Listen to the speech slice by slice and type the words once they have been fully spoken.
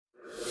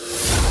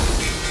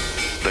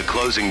The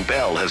closing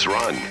bell has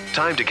rung.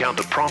 Time to count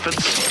the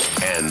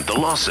profits and the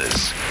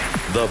losses.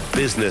 The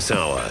Business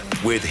Hour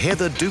with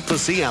Heather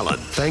Duplessis-Allen.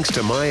 Thanks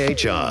to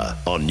MyHR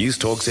on News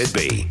Talk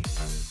ZB.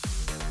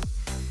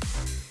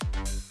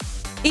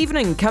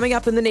 Evening, coming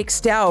up in the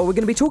next hour, we're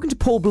going to be talking to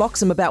Paul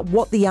Bloxham about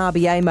what the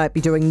RBA might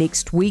be doing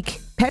next week.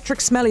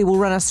 Patrick Smelly will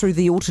run us through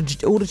the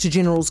Auditor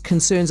General's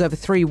concerns over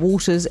Three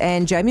Waters,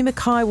 and Jamie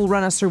Mackay will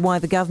run us through why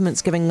the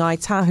government's giving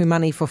Ngāi Tahu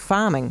money for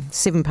farming,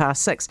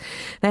 6:07.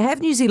 Now, have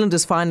New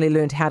Zealanders finally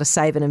learned how to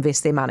save and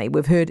invest their money?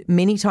 We've heard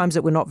many times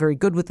that we're not very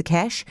good with the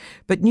cash,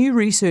 but new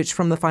research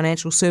from the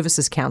Financial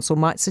Services Council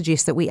might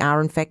suggest that we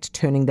are in fact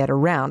turning that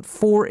around.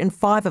 4 in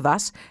 5 of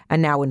us are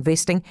now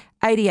investing.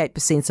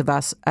 88% of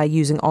us are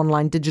using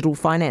online digital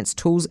finance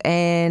tools,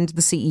 and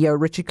the CEO,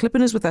 Richard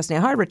Klippen, is with us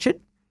now. Hi,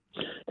 Richard.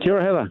 Kia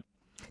ora, Heather.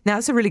 Now,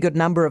 it's a really good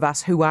number of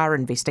us who are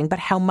investing, but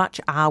how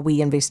much are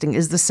we investing?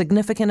 Is this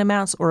significant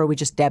amounts, or are we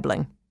just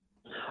dabbling?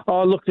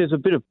 Oh, look, there's a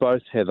bit of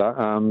both, Heather.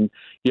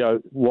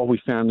 What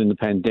we found in the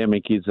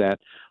pandemic is that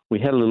we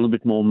had a little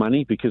bit more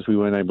money because we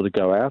weren't able to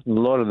go out, and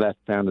a lot of that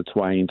found its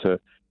way into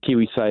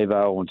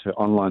KiwiSaver or into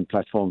online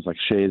platforms like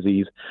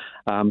Sharesies.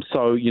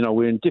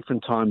 We're in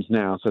different times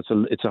now, so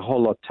it's a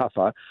whole lot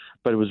tougher,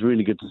 but it was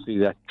really good to see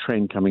that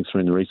trend coming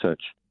through in the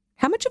research.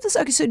 How much of this?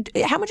 Okay, so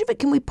how much of it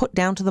can we put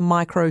down to the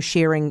micro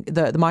sharing,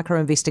 the micro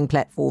investing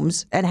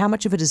platforms, and how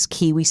much of it is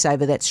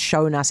KiwiSaver that's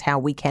shown us how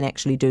we can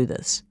actually do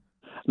this?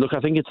 Look,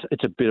 I think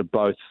it's a bit of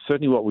both.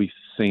 Certainly what we've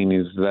seen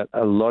is that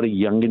a lot of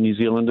younger New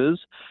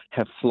Zealanders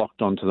have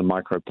flocked onto the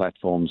micro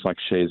platforms like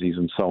Sharesies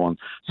and so on.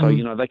 So,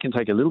 they can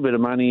take a little bit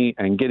of money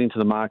and get into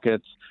the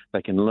markets.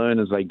 They can learn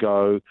as they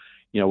go.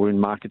 We're in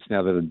markets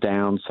now that are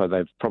down, so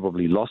they've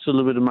probably lost a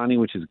little bit of money,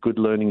 which is good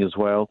learning as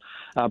well.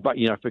 But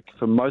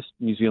for most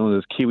New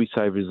Zealanders,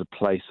 KiwiSaver is a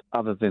place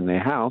other than their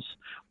house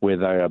where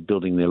they are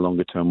building their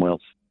longer-term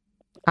wealth.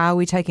 Are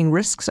we taking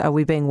risks? Are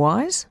we being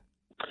wise?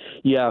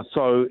 Yeah,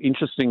 so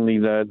interestingly,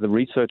 the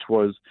research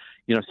was,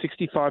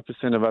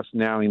 65% of us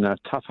now in a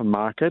tougher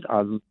market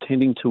are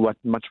tending to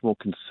much more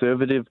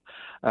conservative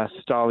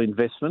style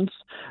investments,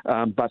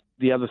 but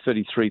the other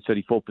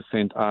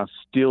 34% are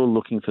still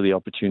looking for the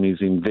opportunities,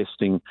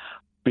 investing a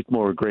bit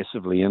more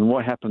aggressively. And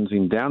what happens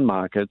in down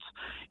markets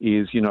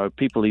is,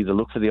 people either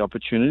look for the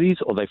opportunities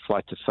or they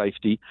flight to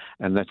safety,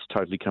 and that's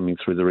totally coming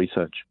through the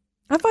research.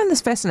 I find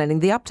this fascinating.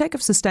 The uptake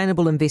of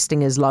sustainable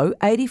investing is low.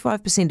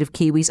 85% of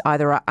Kiwis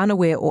either are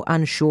unaware or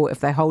unsure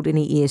if they hold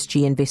any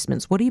ESG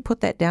investments. What do you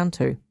put that down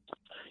to?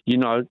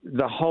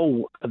 The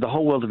whole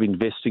world of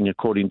investing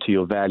according to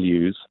your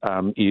values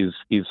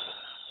is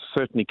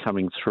certainly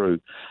coming through.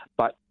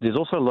 But there's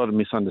also a lot of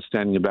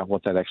misunderstanding about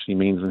what that actually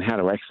means and how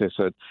to access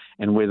it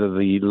and whether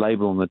the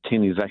label on the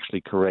tin is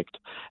actually correct.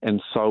 And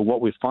so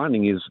what we're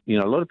finding is,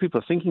 a lot of people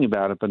are thinking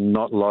about it, but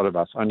not a lot of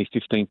us. Only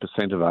 15%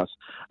 of us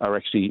are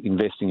actually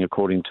investing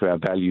according to our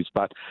values.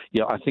 But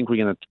I think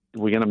we're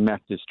going to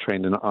map this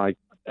trend, and I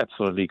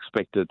absolutely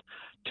expect it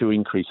to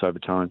increase over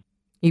time.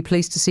 Are you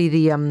pleased to see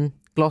the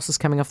glosses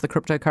coming off the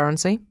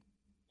cryptocurrency?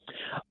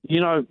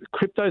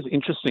 Crypto is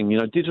interesting.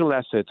 Digital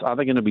assets, are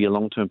they going to be a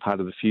long-term part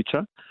of the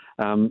future?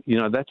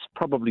 That's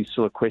probably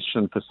still a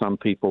question for some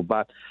people,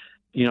 but,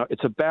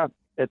 it's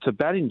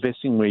about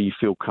investing where you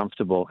feel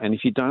comfortable. And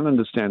if you don't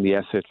understand the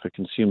asset for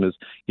consumers,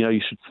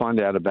 you should find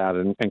out about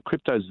it. And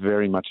crypto is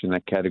very much in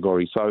that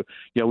category. So,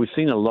 we've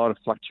seen a lot of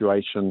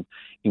fluctuation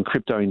in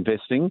crypto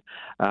investing,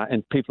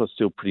 and people are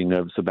still pretty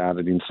nervous about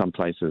it in some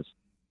places.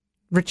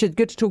 Richard,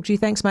 good to talk to you.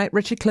 Thanks, mate.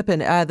 Richard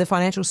Klippen, the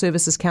Financial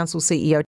Services Council CEO.